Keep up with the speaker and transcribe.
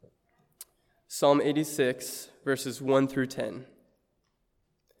Psalm 86, verses 1 through 10.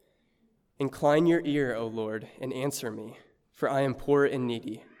 Incline your ear, O Lord, and answer me, for I am poor and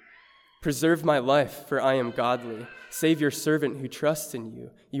needy. Preserve my life, for I am godly. Save your servant who trusts in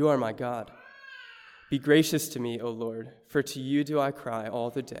you. You are my God. Be gracious to me, O Lord, for to you do I cry all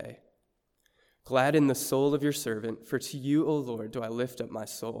the day. Gladden the soul of your servant, for to you, O Lord, do I lift up my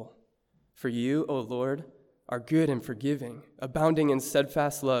soul. For you, O Lord, are good and forgiving, abounding in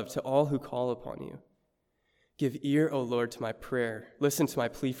steadfast love to all who call upon you. Give ear, O Lord, to my prayer. Listen to my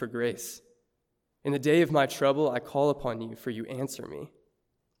plea for grace. In the day of my trouble, I call upon you, for you answer me.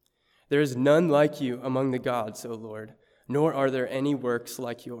 There is none like you among the gods, O Lord, nor are there any works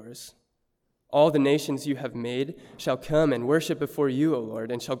like yours. All the nations you have made shall come and worship before you, O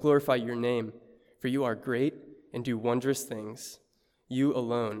Lord, and shall glorify your name, for you are great and do wondrous things. You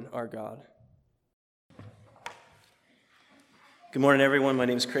alone are God. Good morning, everyone. My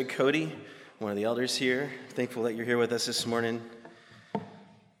name is Craig Cody, one of the elders here. Thankful that you're here with us this morning.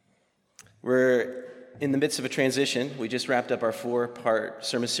 We're in the midst of a transition. We just wrapped up our 4-part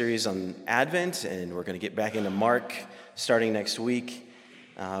sermon series on Advent, and we're going to get back into Mark starting next week.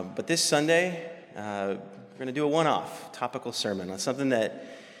 But this Sunday, we're going to do a one-off topical sermon on something that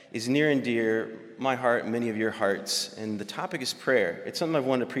is near and dear my heart, many of your hearts, and the topic is prayer. It's something I've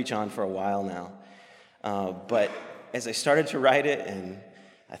wanted to preach on for a while now, but as I started to write it and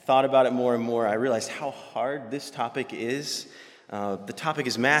I thought about it more and more, I realized how hard this topic is. The topic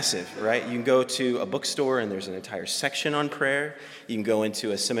is massive, right? You can go to a bookstore and there's an entire section on prayer. You can go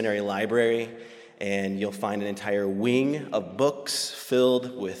into a seminary library and you'll find an entire wing of books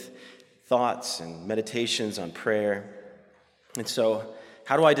filled with thoughts and meditations on prayer. And so,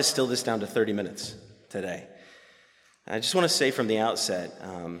 how do I distill this down to 30 minutes today? I just want to say from the outset,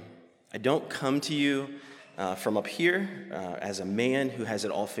 I don't come to you from up here as a man who has it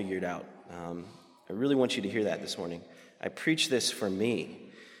all figured out. I really want you to hear that this morning. I preach this for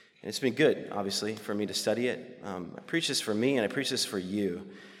me, and it's been good, obviously, for me to study it. I preach this for me, and I preach this for you,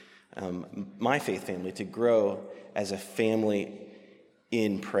 my faith family, to grow as a family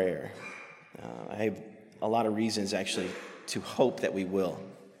in prayer. I have a lot of reasons, actually, to hope that we will.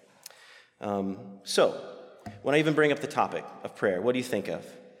 So, when I even bring up the topic of prayer, what do you think of?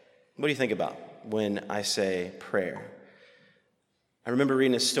 What do you think about when I say prayer? I remember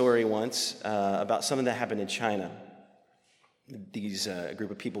reading a story once about something that happened in China. These group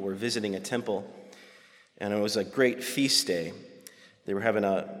of people were visiting a temple, and it was a great feast day. They were having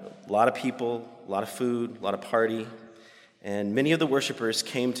a lot of people, a lot of food, a lot of party, and many of the worshipers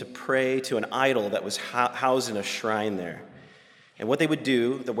came to pray to an idol that was housed in a shrine there. And what they would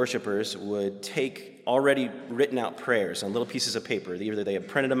do, the worshipers, would take already written out prayers on little pieces of paper. Either they had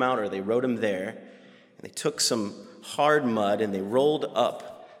printed them out or they wrote them there, and they took some hard mud and they rolled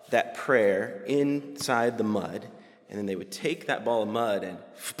up that prayer inside the mud, and then they would take that ball of mud and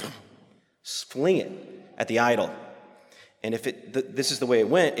fling it at the idol. And if this is the way it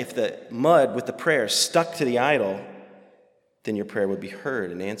went, if the mud with the prayer stuck to the idol, then your prayer would be heard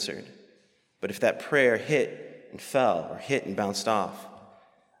and answered. But if that prayer hit and fell or hit and bounced off,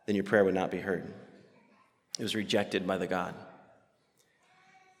 then your prayer would not be heard. It was rejected by the God.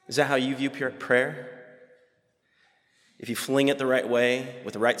 Is that how you view prayer? If you fling it the right way,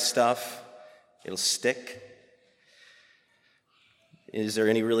 with the right stuff, it'll stick. Is there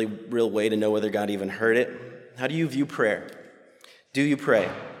any really real way to know whether God even heard it? How do you view prayer? Do you pray?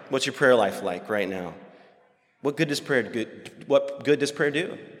 What's your prayer life like right now? What good does prayer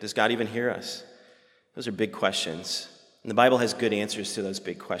do? Does God even hear us? Those are big questions. And the Bible has good answers to those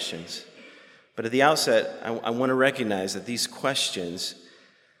big questions. But at the outset, I want to recognize that these questions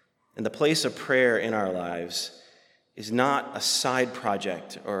and the place of prayer in our lives is not a side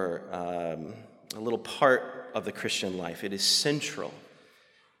project or a little part of the Christian life. It is central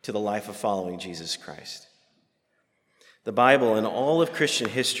to the life of following Jesus Christ. The Bible and all of Christian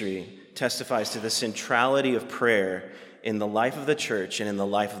history testifies to the centrality of prayer in the life of the church and in the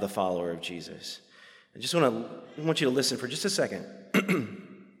life of the follower of Jesus. I want you to listen for just a second.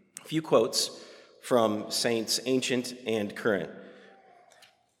 A few quotes from saints, ancient and current.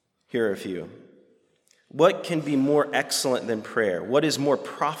 Here are a few. What can be more excellent than prayer? What is more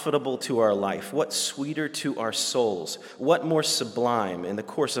profitable to our life? What sweeter to our souls? What more sublime in the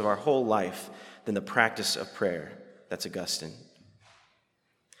course of our whole life than the practice of prayer? That's Augustine.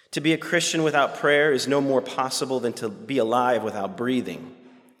 To be a Christian without prayer is no more possible than to be alive without breathing.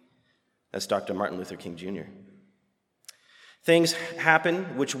 That's Dr. Martin Luther King Jr. Things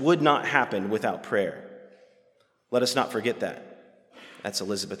happen which would not happen without prayer. Let us not forget that. That's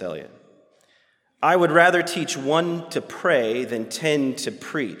Elizabeth Elliot. I would rather teach one to pray than 10 to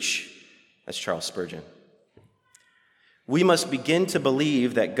preach. That's Charles Spurgeon. We must begin to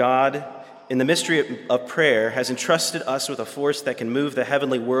believe that God, in the mystery of prayer, has entrusted us with a force that can move the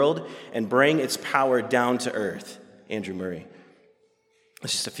heavenly world and bring its power down to earth. Andrew Murray.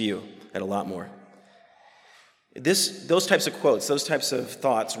 That's just a few, and a lot more. Those types of quotes, those types of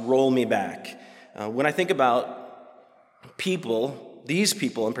thoughts roll me back. When I think about people, these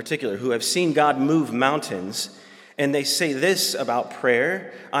people in particular, who have seen God move mountains, and they say this about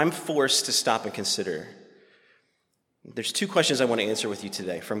prayer, I'm forced to stop and consider. There's two questions I want to answer with you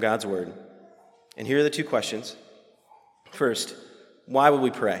today from God's Word. And here are the two questions. First, why would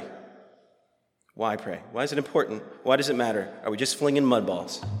we pray? Why pray? Why is it important? Why does it matter? Are we just flinging mud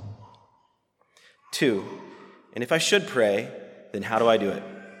balls? Two, and if I should pray, then how do I do it?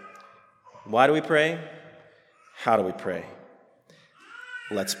 Why do we pray? How do we pray?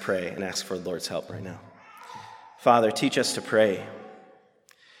 Let's pray and ask for the Lord's help right now. Father, teach us to pray.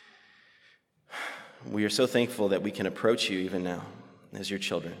 We are so thankful that we can approach you even now as your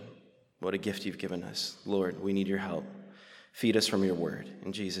children. What a gift you've given us. Lord, we need your help. Feed us from your word.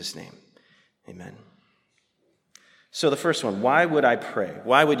 In Jesus' name, amen. So the first one, why would I pray?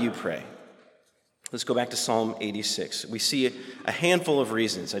 Why would you pray? Let's go back to Psalm 86. We see a handful of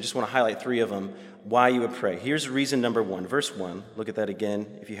reasons. I just want to highlight three of them why you would pray. Here's reason number one. Verse 1. Look at that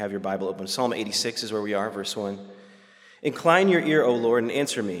again if you have your Bible open. Psalm 86 is where we are, verse 1. Incline your ear, O Lord, and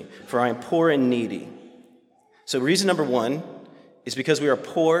answer me, for I am poor and needy. So reason number one is because we are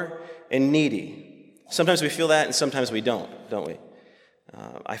poor and needy. Sometimes we feel that and sometimes we don't we?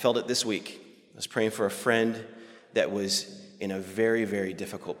 I felt it this week. I was praying for a friend that was in a very, very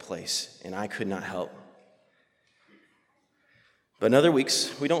difficult place, and I could not help. But in other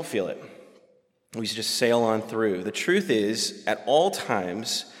weeks, we don't feel it. We just sail on through. The truth is, at all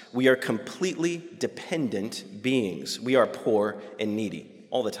times, we are completely dependent beings. We are poor and needy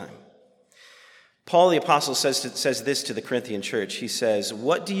all the time. Paul the Apostle says this to the Corinthian church. He says,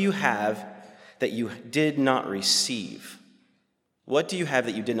 what do you have that you did not receive? What do you have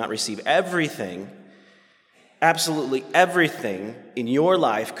that you did not receive? Everything, absolutely everything in your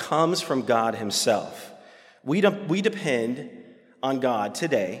life comes from God himself. We depend on God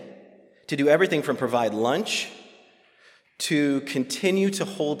today to do everything from provide lunch to continue to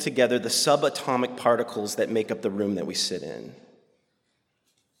hold together the subatomic particles that make up the room that we sit in.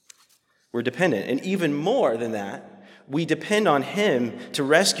 We're dependent. And even more than that, we depend on him to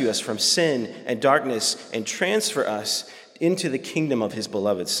rescue us from sin and darkness and transfer us into the kingdom of his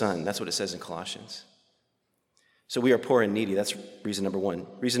beloved Son. That's what it says in Colossians. So we are poor and needy. That's reason number one.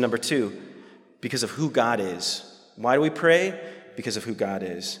 Reason number two, because of who God is. Why do we pray? Because of who God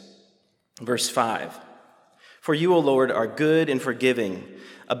is. Verse 5. For you, O Lord, are good and forgiving,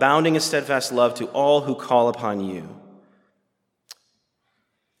 abounding in steadfast love to all who call upon you.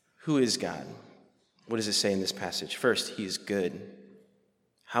 Who is God? What does it say in this passage? First, he is good.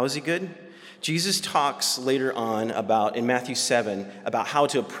 How is he good? Jesus talks later on in Matthew 7 about how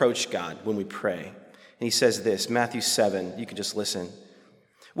to approach God when we pray. And he says this, Matthew 7, you can just listen.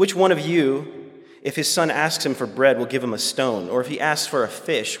 Which one of you, if his son asks him for bread, will give him a stone? Or if he asks for a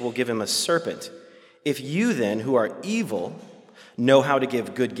fish, will give him a serpent? If you then, who are evil, know how to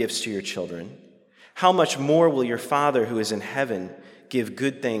give good gifts to your children, how much more will your Father who is in heaven give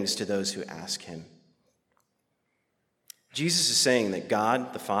good things to those who ask him? Jesus is saying that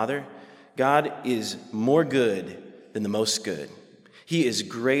God, the Father, God is more good than the most good. He is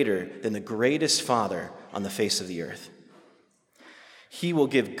greater than the greatest Father on the face of the earth. He will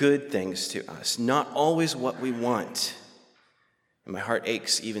give good things to us, not always what we want. And my heart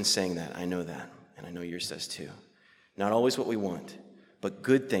aches even saying that. I know that. And I know yours does too. Not always what we want, but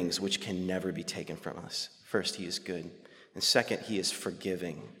good things which can never be taken from us. First, he is good. And second, he is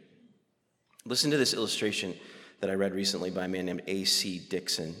forgiving. Listen to this illustration that I read recently by a man named A.C.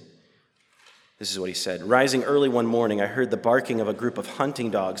 Dixon. This is what he said. Rising early one morning, I heard the barking of a group of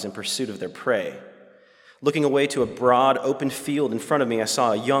hunting dogs in pursuit of their prey. Looking away to a broad, open field in front of me, I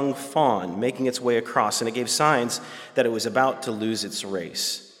saw a young fawn making its way across, and it gave signs that it was about to lose its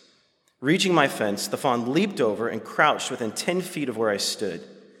race. Reaching my fence, the fawn leaped over and crouched within 10 feet of where I stood.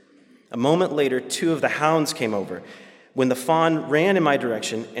 A moment later, 2 of the hounds came over. When the fawn ran in my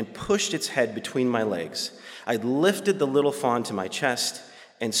direction and pushed its head between my legs, I lifted the little fawn to my chest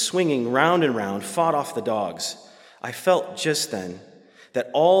and, swinging round and round, fought off the dogs. I felt just then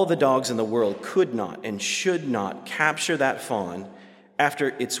that all the dogs in the world could not and should not capture that fawn after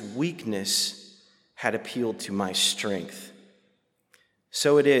its weakness had appealed to my strength.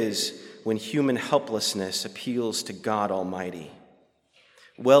 So it is when human helplessness appeals to God Almighty.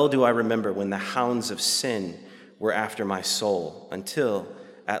 Well do I remember when the hounds of sin were after my soul, until,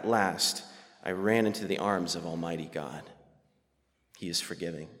 at last, I ran into the arms of Almighty God. He is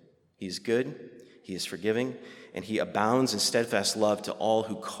forgiving. He is good. He is forgiving. And he abounds in steadfast love to all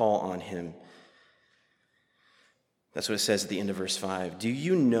who call on him. That's what it says at the end of verse 5. Do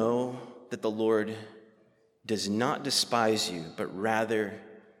you know that the Lord does not despise you, but rather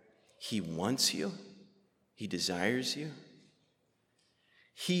he wants you? He desires you?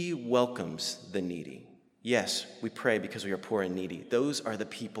 He welcomes the needy. Yes, we pray because we are poor and needy. Those are the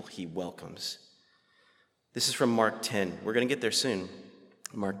people he welcomes. This is from Mark 10. We're going to get there soon.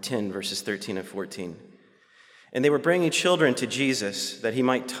 Mark 10, verses 13 and 14. And they were bringing children to Jesus that he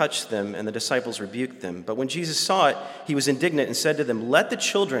might touch them, and the disciples rebuked them. But when Jesus saw it, he was indignant and said to them, "Let the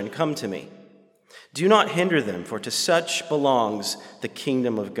children come to me. Do not hinder them, for to such belongs the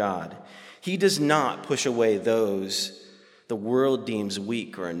kingdom of God. He does not push away those the world deems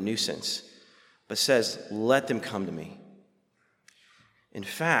weak or a nuisance, but says, 'Let them come to me.' In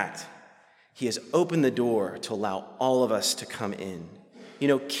fact, he has opened the door to allow all of us to come in. You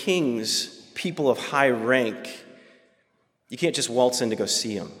know, kings, people of high rank, you can't just waltz in to go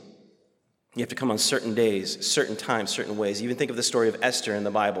see them. You have to come on certain days, certain times, certain ways. You even think of the story of Esther in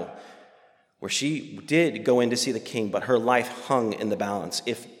the Bible, where she did go in to see the king, but her life hung in the balance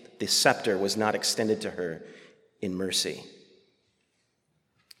if the scepter was not extended to her in mercy.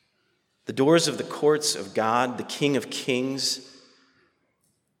 The doors of the courts of God, the King of Kings,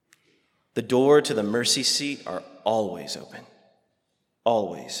 the door to the mercy seat are always open.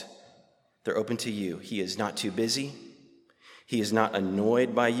 Always. They're open to you. He is not too busy. He is not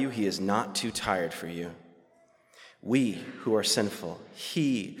annoyed by you. He is not too tired for you. We who are sinful,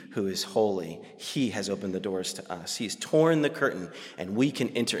 he who is holy, he has opened the doors to us. He's torn the curtain, and we can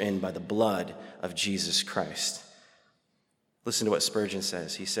enter in by the blood of Jesus Christ. Listen to what Spurgeon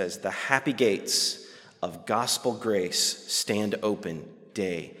says. He says, "The happy gates of gospel grace stand open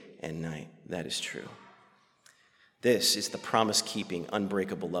day and night." That is true. This is the promise-keeping,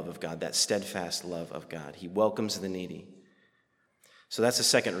 unbreakable love of God, that steadfast love of God. He welcomes the needy. So that's the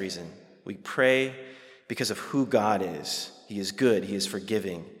second reason. We pray because of who God is. He is good, he is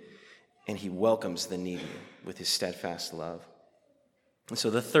forgiving, and he welcomes the needy with his steadfast love. And so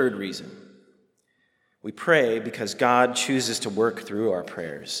the third reason, we pray because God chooses to work through our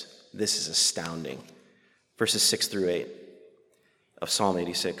prayers. This is astounding. Verses 6 through 8 of Psalm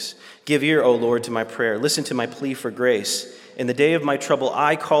 86. "Give ear, O Lord, to my prayer. Listen to my plea for grace. In the day of my trouble,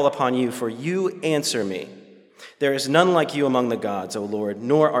 I call upon you, for you answer me. There is none like you among the gods, O Lord,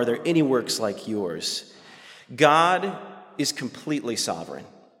 nor are there any works like yours." God is completely sovereign.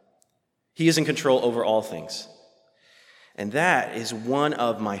 He is in control over all things. And that is one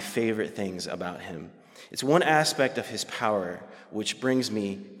of my favorite things about him. It's one aspect of his power which brings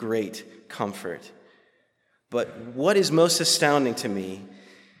me great comfort. But what is most astounding to me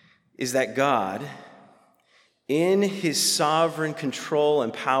is that God, in his sovereign control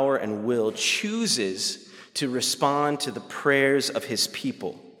and power and will, chooses to respond to the prayers of his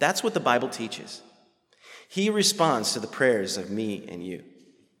people. That's what the Bible teaches. He responds to the prayers of me and you.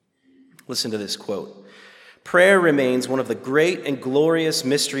 Listen to this quote. "Prayer remains one of the great and glorious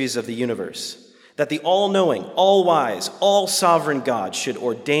mysteries of the universe. That the all-knowing, all-wise, all-sovereign God should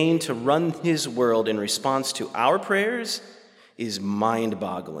ordain to run his world in response to our prayers is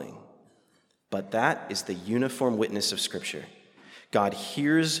mind-boggling. But that is the uniform witness of Scripture. God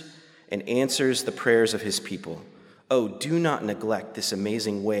hears and answers the prayers of his people. Oh, do not neglect this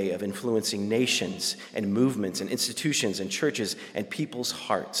amazing way of influencing nations and movements and institutions and churches and people's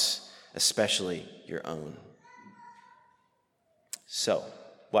hearts, especially your own." So,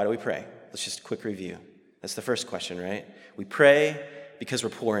 why do we pray? Let's just a quick review. That's the first question, right? We pray because we're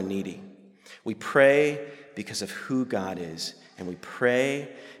poor and needy. We pray because of who God is. And we pray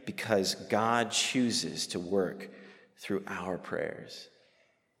because God chooses to work through our prayers.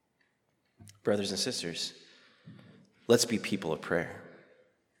 Brothers and sisters, let's be people of prayer.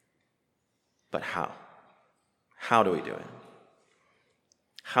 But how? How do we do it?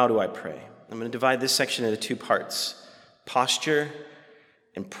 How do I pray? I'm going to divide this section into two parts: posture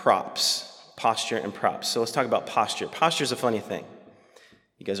and props. Posture and props. So let's talk about posture. Posture is a funny thing.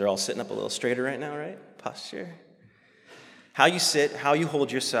 You guys are all sitting up a little straighter right now, right? Posture. How you sit, how you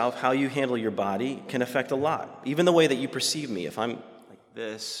hold yourself, how you handle your body can affect a lot. Even the way that you perceive me. If I'm like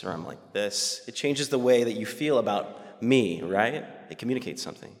this or I'm like this, it changes the way that you feel about me, right? It communicates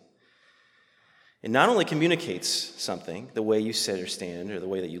something. It not only communicates something, the way you sit or stand or the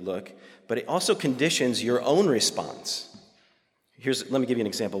way that you look, but it also conditions your own response. Let me give you an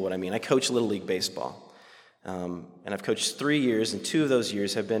example of what I mean. I coach Little League Baseball, and I've coached 3 years, and 2 of those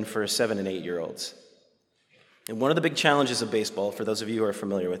years have been for 7 and 8 year olds. And one of the big challenges of baseball, for those of you who are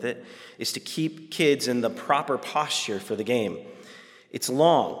familiar with it, is to keep kids in the proper posture for the game. It's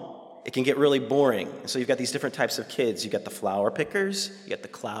long. It can get really boring. So you've got these different types of kids. You've got the flower pickers. You got the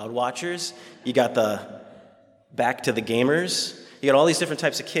cloud watchers. You got the back to the gamers. You got all these different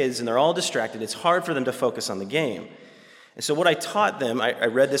types of kids, and they're all distracted. It's hard for them to focus on the game. And so what I taught them, I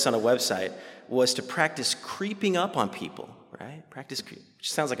read this on a website, was to practice creeping up on people, right? Practice creep,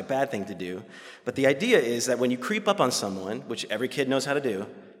 which sounds like a bad thing to do. But the idea is that when you creep up on someone, which every kid knows how to do,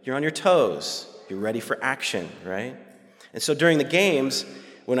 you're on your toes. You're ready for action, right? And so during the games,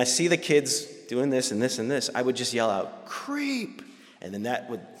 when I see the kids doing this and this and this, I would just yell out, "Creep!" And then that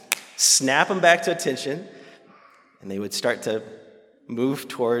would snap them back to attention, and they would start to move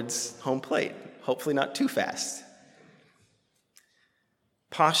towards home plate, hopefully not too fast.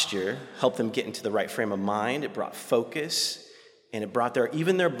 Posture helped them get into the right frame of mind. It brought focus, and it brought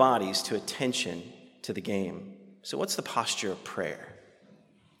even their bodies to attention to the game. So what's the posture of prayer?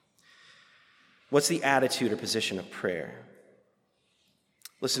 What's the attitude or position of prayer?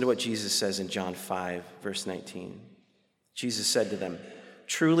 Listen to what Jesus says in John 5, verse 19. Jesus said to them,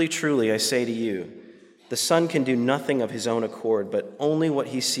 "Truly, truly, I say to you, the Son can do nothing of his own accord, but only what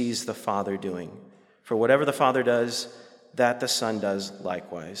he sees the Father doing. For whatever the Father does, that the Son does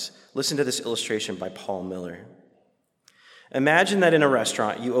likewise." Listen to this illustration by Paul Miller. Imagine that in a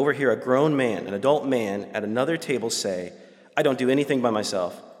restaurant, you overhear a grown man, an adult man, at another table say, "I don't do anything by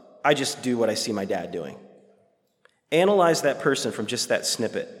myself. I just do what I see my dad doing." Analyze that person from just that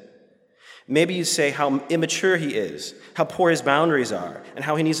snippet. Maybe you say how immature he is, how poor his boundaries are, and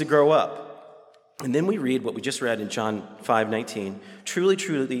how he needs to grow up. And then we read what we just read in John 5:19. "Truly,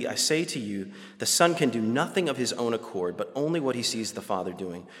 truly, I say to you, the Son can do nothing of his own accord, but only what he sees the Father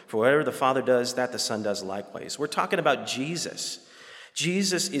doing. For whatever the Father does, that the Son does likewise." We're talking about Jesus.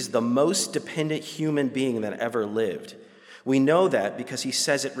 Jesus is the most dependent human being that ever lived. We know that because he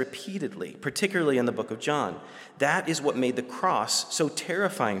says it repeatedly, particularly in the book of John. That is what made the cross so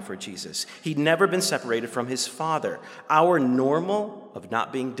terrifying for Jesus. He'd never been separated from his Father. Our normal of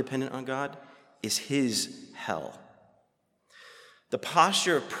not being dependent on God is his hell. The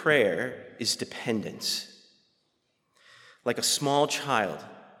posture of prayer is dependence. Like a small child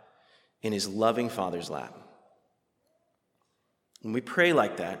in his loving Father's lap. When we pray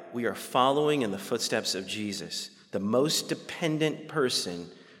like that, we are following in the footsteps of Jesus, the most dependent person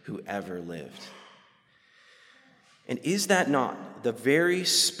who ever lived. And is that not the very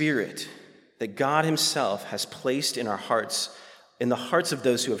spirit that God himself has placed in our hearts, in the hearts of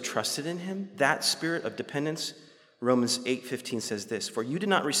those who have trusted in him? That spirit of dependence? Romans 8:15 says this, "For you did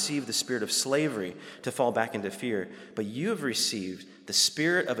not receive the spirit of slavery to fall back into fear, but you have received the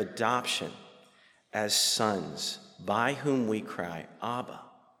spirit of adoption as sons, by whom we cry, Abba,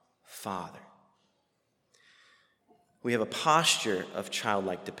 Father." We have a posture of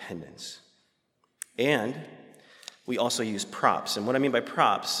childlike dependence. And we also use props. And what I mean by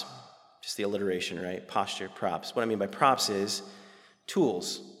props, just the alliteration, right? Posture, props. What I mean by props is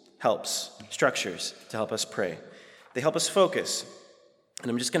tools, helps, structures to help us pray. They help us focus.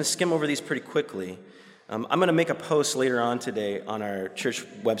 And I'm just going to skim over these pretty quickly. I'm going to make a post later on today on our church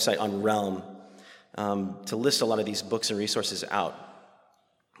website on Realm to list a lot of these books and resources out.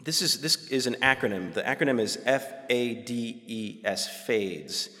 This is an acronym. The acronym is FADES,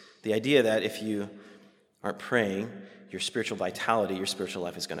 FADES. The idea that if you aren't praying, your spiritual vitality, your spiritual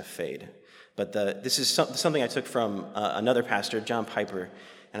life is going to fade. But this is something I took from another pastor, John Piper,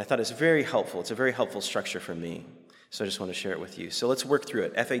 and I thought it's very helpful. It's a very helpful structure for me. So I just want to share it with you. So let's work through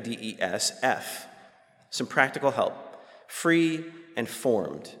it. FADES, F, some practical help. Free and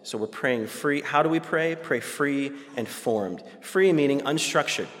formed. So we're praying free. How do we pray? Pray free and formed. Free meaning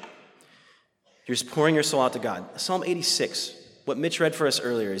unstructured. You're just pouring your soul out to God. Psalm 86, what Mitch read for us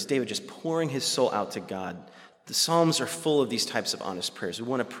earlier, is David just pouring his soul out to God. The Psalms are full of these types of honest prayers. We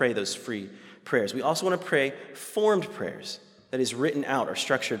want to pray those free prayers. We also want to pray formed prayers, that is written out or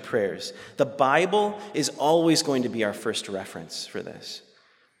structured prayers. The Bible is always going to be our first reference for this.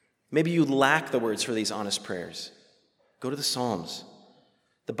 Maybe you lack the words for these honest prayers. Go to the Psalms.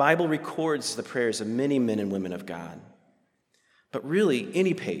 The Bible records the prayers of many men and women of God. But really,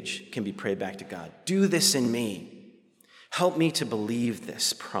 any page can be prayed back to God. Do this in me. Help me to believe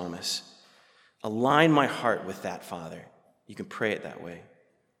this promise. Align my heart with that, Father. You can pray it that way.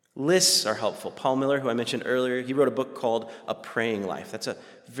 Lists are helpful. Paul Miller, who I mentioned earlier, he wrote a book called A Praying Life. That's a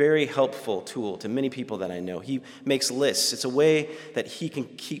very helpful tool to many people that I know. He makes lists. It's a way that he can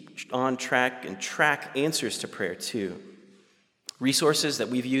keep on track and track answers to prayer too. Resources that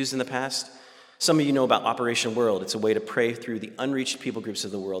we've used in the past, Some of you know about Operation World. It's a way to pray through the unreached people groups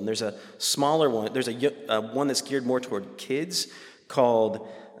of the world. And there's a smaller one. There's a one that's geared more toward kids called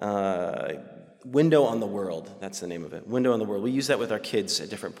Window on the World. That's the name of it. Window on the World. We use that with our kids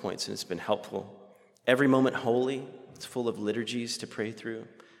at different points, and it's been helpful. Every Moment Holy. It's full of liturgies to pray through.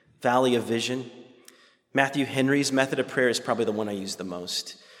 Valley of Vision. Matthew Henry's method of prayer is probably the one I use the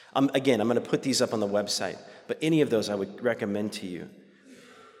most. Again, I'm going to put these up on the website, but any of those I would recommend to you.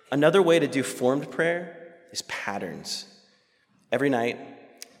 Another way to do formed prayer is patterns. Every night,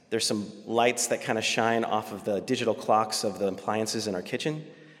 there's some lights that kind of shine off of the digital clocks of the appliances in our kitchen.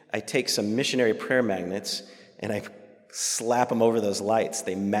 I take some missionary prayer magnets and I slap them over those lights.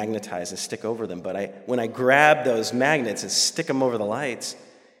 They magnetize and stick over them. But when I grab those magnets and stick them over the lights,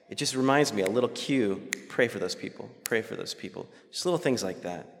 it just reminds me, a little cue, pray for those people, pray for those people. Just little things like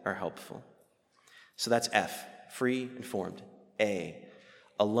that are helpful. So that's F, free and formed. A,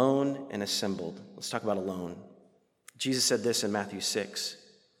 alone and assembled. Let's talk about alone. Jesus said this in Matthew 6.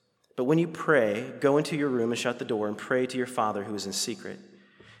 But when you pray, go into your room and shut the door and pray to your Father who is in secret.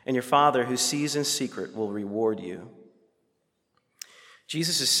 And your Father who sees in secret will reward you.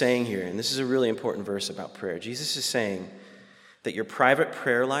 Jesus is saying here, and this is a really important verse about prayer, Jesus is saying that your private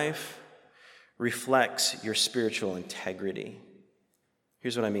prayer life reflects your spiritual integrity.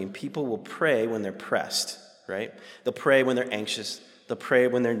 Here's what I mean. People will pray when they're pressed, right? They'll pray when they're anxious. They'll pray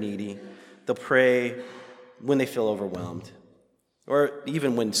when they're needy. They'll pray when they feel overwhelmed, or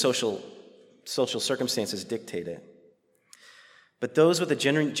even when social circumstances dictate it. But those with a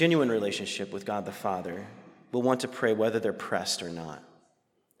genuine relationship with God the Father will want to pray whether they're pressed or not.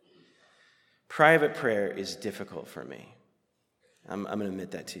 Private prayer is difficult for me. I'm going to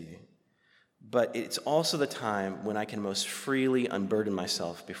admit that to you. But it's also the time when I can most freely unburden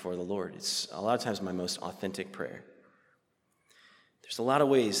myself before the Lord. It's a lot of times my most authentic prayer. There's a lot of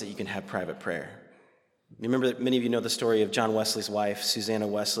ways that you can have private prayer. Remember that many of you know the story of John Wesley's wife, Susanna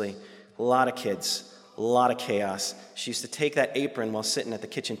Wesley. A lot of kids, a lot of chaos. She used to take that apron while sitting at the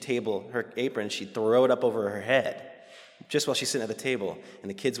kitchen table, her apron, she'd throw it up over her head just while she's sitting at the table. And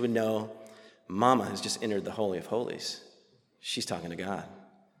the kids would know, Mama has just entered the Holy of Holies. She's talking to God.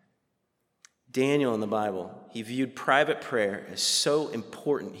 Daniel in the Bible, he viewed private prayer as so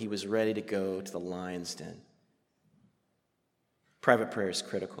important he was ready to go to the lion's den. Private prayer is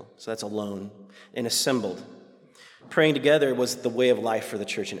critical. So that's alone and assembled. Praying together was the way of life for the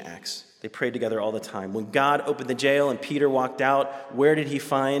church in Acts. They prayed together all the time. When God opened the jail and Peter walked out, where did he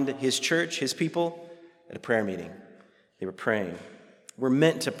find his church, his people? At a prayer meeting. They were praying. We're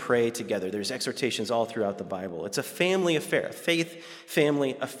meant to pray together. There's exhortations all throughout the Bible. It's a family affair, a faith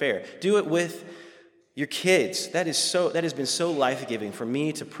family affair. Do it with your kids. That has been so life-giving for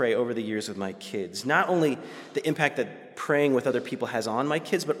me to pray over the years with my kids. Not only the impact that praying with other people has on my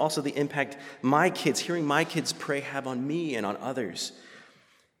kids, but also the impact my kids, hearing my kids pray, have on me and on others.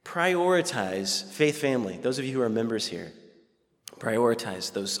 Prioritize faith family. Those of you who are members here,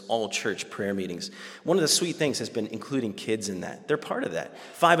 prioritize those all-church prayer meetings. One of the sweet things has been including kids in that. They're part of that.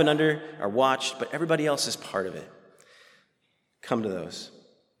 5 and under are watched, but everybody else is part of it. Come to those.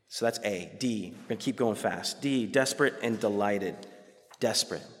 So that's A. D. We're going to keep going fast. D. Desperate and delighted.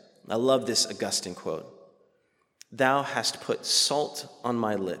 Desperate. I love this Augustine quote. Thou hast put salt on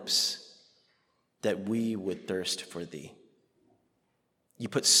my lips that we would thirst for thee. You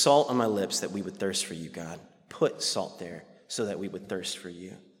put salt on my lips that we would thirst for you, God. Put salt there so that we would thirst for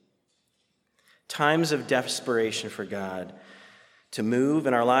you. Times of desperation for God to move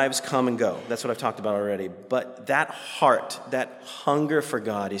in our lives come and go. That's what I've talked about already. But that heart, that hunger for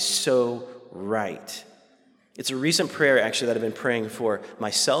God is so right. It's a recent prayer, actually, that I've been praying for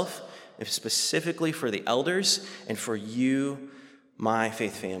myself, and specifically for the elders, and for you, my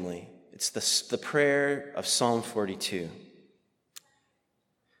faith family. It's the prayer of Psalm 42.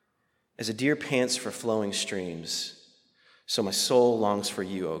 As a deer pants for flowing streams, so my soul longs for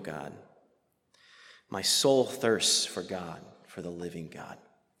you, O God. My soul thirsts for God, for the living God.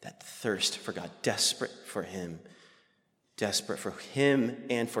 That thirst for God, desperate for him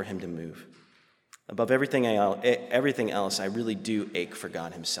and for him to move. Above everything else, I really do ache for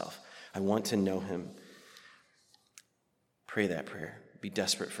God himself. I want to know him. Pray that prayer. Be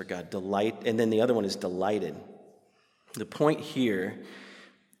desperate for God. Delight, and then the other one is delighted. The point here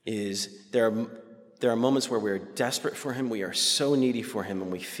is there are moments where we're desperate for him, we are so needy for him,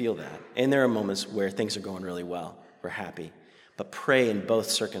 and we feel that. And there are moments where things are going really well. We're happy. But pray in both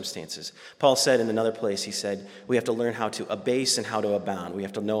circumstances. Paul said in another place, he said, we have to learn how to abase and how to abound. We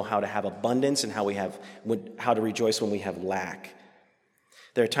have to know how to have abundance and how to rejoice when we have lack.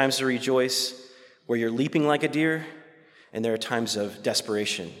 There are times to rejoice where you're leaping like a deer, and there are times of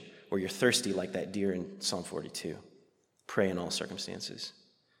desperation or you're thirsty like that deer in Psalm 42. Pray in all circumstances.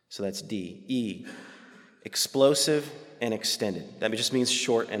 So that's D. E, explosive and extended. That just means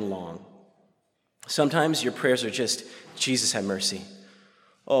short and long. Sometimes your prayers are just, Jesus, have mercy.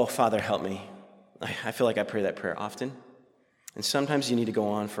 Oh, Father, help me. I feel like I pray that prayer often. And sometimes you need to go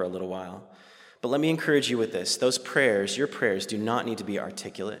on for a little while. But let me encourage you with this. Those prayers, your prayers, do not need to be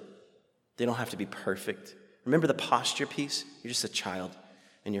articulate. They don't have to be perfect. Remember the posture piece? You're just a child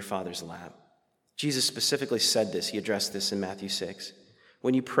in your Father's lap. Jesus specifically said this. He addressed this in Matthew 6.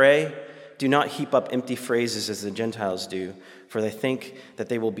 When you pray, do not heap up empty phrases as the Gentiles do, for they think that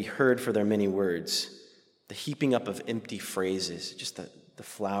they will be heard for their many words. The heaping up of empty phrases, just the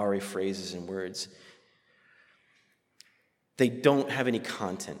flowery phrases and words. They don't have any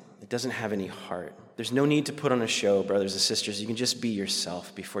content. It doesn't have any heart. There's no need to put on a show, brothers and sisters. You can just be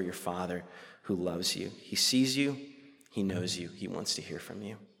yourself before your Father who loves you. He sees you. He knows you. He wants to hear from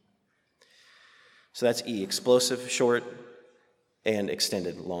you. So that's E, explosive, short, and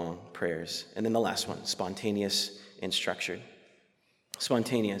extended, long prayers. And then the last one, spontaneous and structured.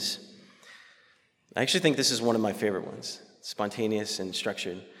 Spontaneous. I actually think this is one of my favorite ones, spontaneous and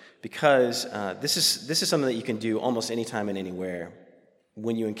structured, because this is something that you can do almost anytime and anywhere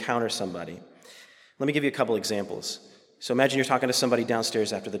when you encounter somebody. Let me give you a couple examples. So imagine you're talking to somebody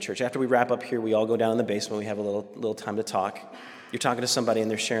downstairs after the church. After we wrap up here, we all go down in the basement. We have a little time to talk. You're talking to somebody and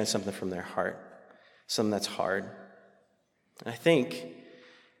they're sharing something from their heart, something that's hard. And I think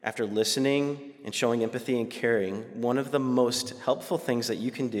after listening and showing empathy and caring, one of the most helpful things that you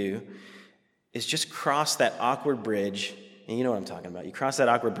can do is just cross that awkward bridge. And you know what I'm talking about. You cross that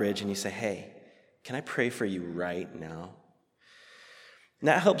awkward bridge and you say, hey, can I pray for you right now? And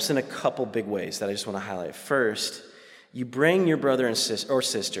that helps in a couple big ways that I just want to highlight. First, you bring your brother and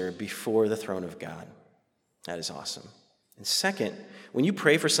sister before the throne of God. That is awesome. And second, when you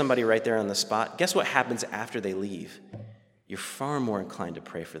pray for somebody right there on the spot, guess what happens after they leave? You're far more inclined to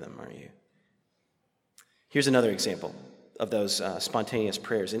pray for them, aren't you? Here's another example of those spontaneous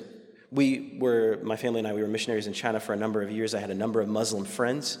prayers. And my family and I, we were missionaries in China for a number of years. I had a number of Muslim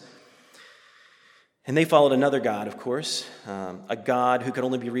friends. And they followed another God, of course, a God who could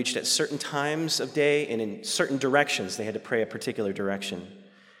only be reached at certain times of day and in certain directions. They had to pray a particular direction.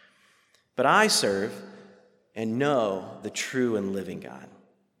 But I serve and know the true and living God.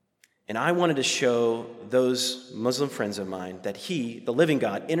 And I wanted to show those Muslim friends of mine that He, the living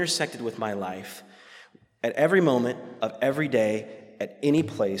God, intersected with my life at every moment of every day, at any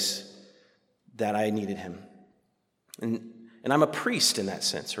place that I needed Him. And I'm a priest in that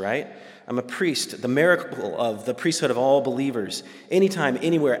sense, right? I'm a priest, the miracle of the priesthood of all believers, anytime,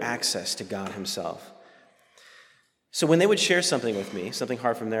 anywhere, access to God Himself. So when they would share something with me, something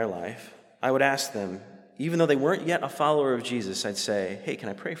hard from their life, I would ask them, even though they weren't yet a follower of Jesus, I'd say, hey, can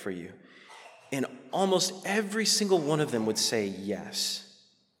I pray for you? And almost every single one of them would say yes.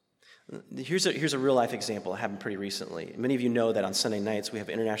 Here's a real-life example. It happened pretty recently. Many of you know that on Sunday nights we have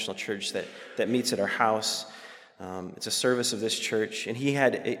International Church that meets at our house. It's a service of this church, and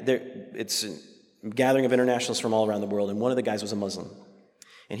it's a gathering of internationals from all around the world, and one of the guys was a Muslim.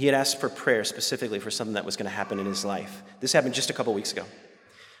 And he had asked for prayer specifically for something that was going to happen in his life. This happened just a couple weeks ago.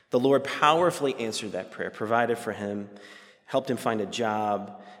 The Lord powerfully answered that prayer, provided for him, helped him find a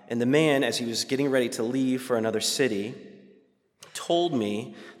job, and the man, as he was getting ready to leave for another city, told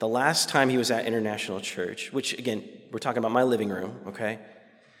me the last time he was at International Church, which, again, we're talking about my living room, okay?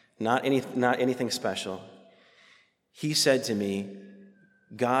 Not anything special. He said to me,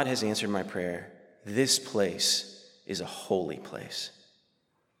 God has answered my prayer. This place is a holy place.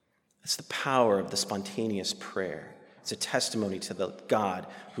 That's the power of the spontaneous prayer. It's a testimony to the God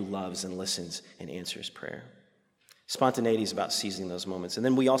who loves and listens and answers prayer. Spontaneity is about seizing those moments. And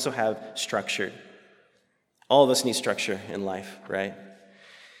then we also have structure. All of us need structure in life, right?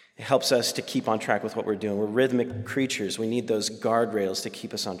 It helps us to keep on track with what we're doing. We're rhythmic creatures. We need those guardrails to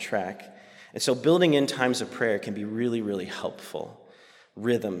keep us on track. And so building in times of prayer can be really, really helpful.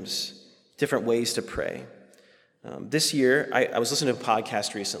 Rhythms, different ways to pray. This year, I was listening to a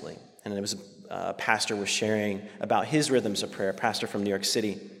podcast recently, and it was a pastor was sharing about his rhythms of prayer, a pastor from New York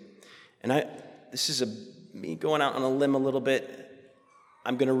City. And this is me going out on a limb a little bit.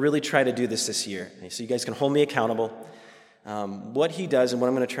 I'm going to really try to do this year. So you guys can hold me accountable. What he does and what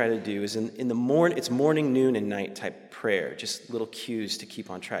I'm going to try to do is in the morning, it's morning, noon, and night type prayer, just little cues to keep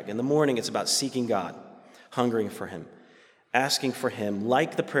on track. In the morning, it's about seeking God, hungering for Him, asking for Him,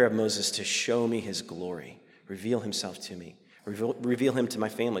 like the prayer of Moses, to show me His glory, reveal Himself to me, reveal Him to my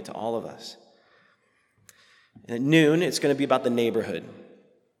family, to all of us. And at noon, it's going to be about the neighborhood.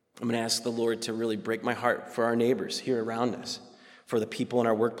 I'm going to ask the Lord to really break my heart for our neighbors here around us, for the people in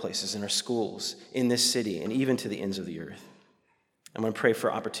our workplaces, in our schools, in this city, and even to the ends of the earth. I'm going to pray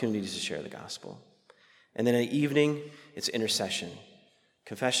for opportunities to share the gospel. And then in the evening, it's intercession,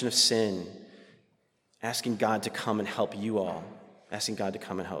 confession of sin, asking God to come and help you all, asking God to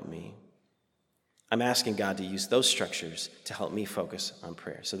come and help me. I'm asking God to use those structures to help me focus on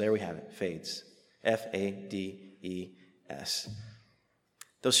prayer. So there we have it, FADES, F-A-D-E-S.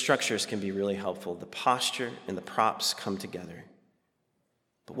 Those structures can be really helpful. The posture and the props come together.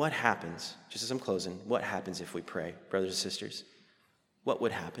 But what happens, just as I'm closing, what happens if we pray, brothers and sisters? What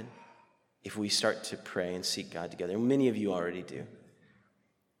would happen if we start to pray and seek God together? And many of you already do.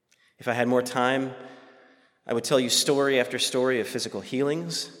 If I had more time, I would tell you story after story of physical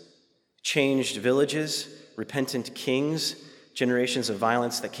healings, changed villages, repentant kings, generations of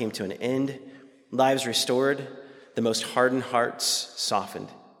violence that came to an end, lives restored, the most hardened hearts softened.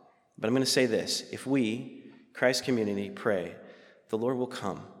 But I'm going to say this. If we, Christ community, pray, the Lord will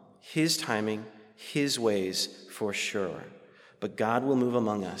come. His timing, his ways for sure. But God will move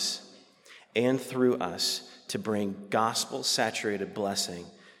among us and through us to bring gospel-saturated blessing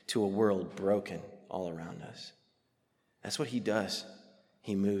to a world broken all around us. That's what he does.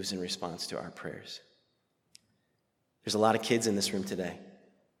 He moves in response to our prayers. There's a lot of kids in this room today.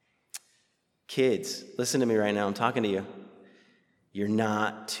 Kids, listen to me right now. I'm talking to you. You're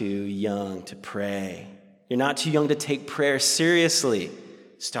not too young to pray. You're not too young to take prayer seriously.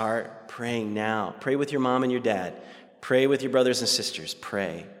 Start praying now. Pray with your mom and your dad. Pray with your brothers and sisters.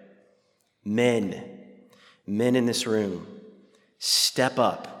 Pray. Men in this room, step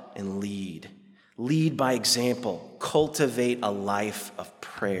up and lead. Lead by example. Cultivate a life of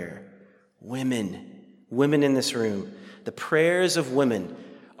prayer. Women in this room, the prayers of women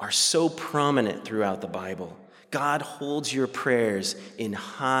are so prominent throughout the Bible. God holds your prayers in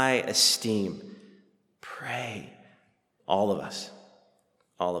high esteem. Pray. All of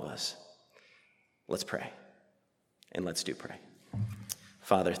us. Let's pray. And let's do pray.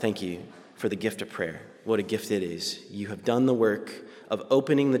 Father, thank you for the gift of prayer. What a gift it is. You have done the work of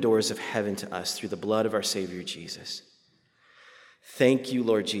opening the doors of heaven to us through the blood of our Savior, Jesus. Thank you,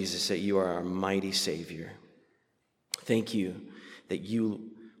 Lord Jesus, that you are our mighty Savior. Thank you that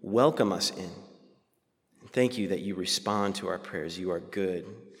you welcome us in. Thank you that you respond to our prayers. You are good,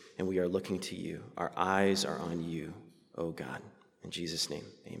 and we are looking to you. Our eyes are on you, oh God. In Jesus' name,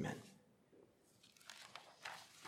 amen.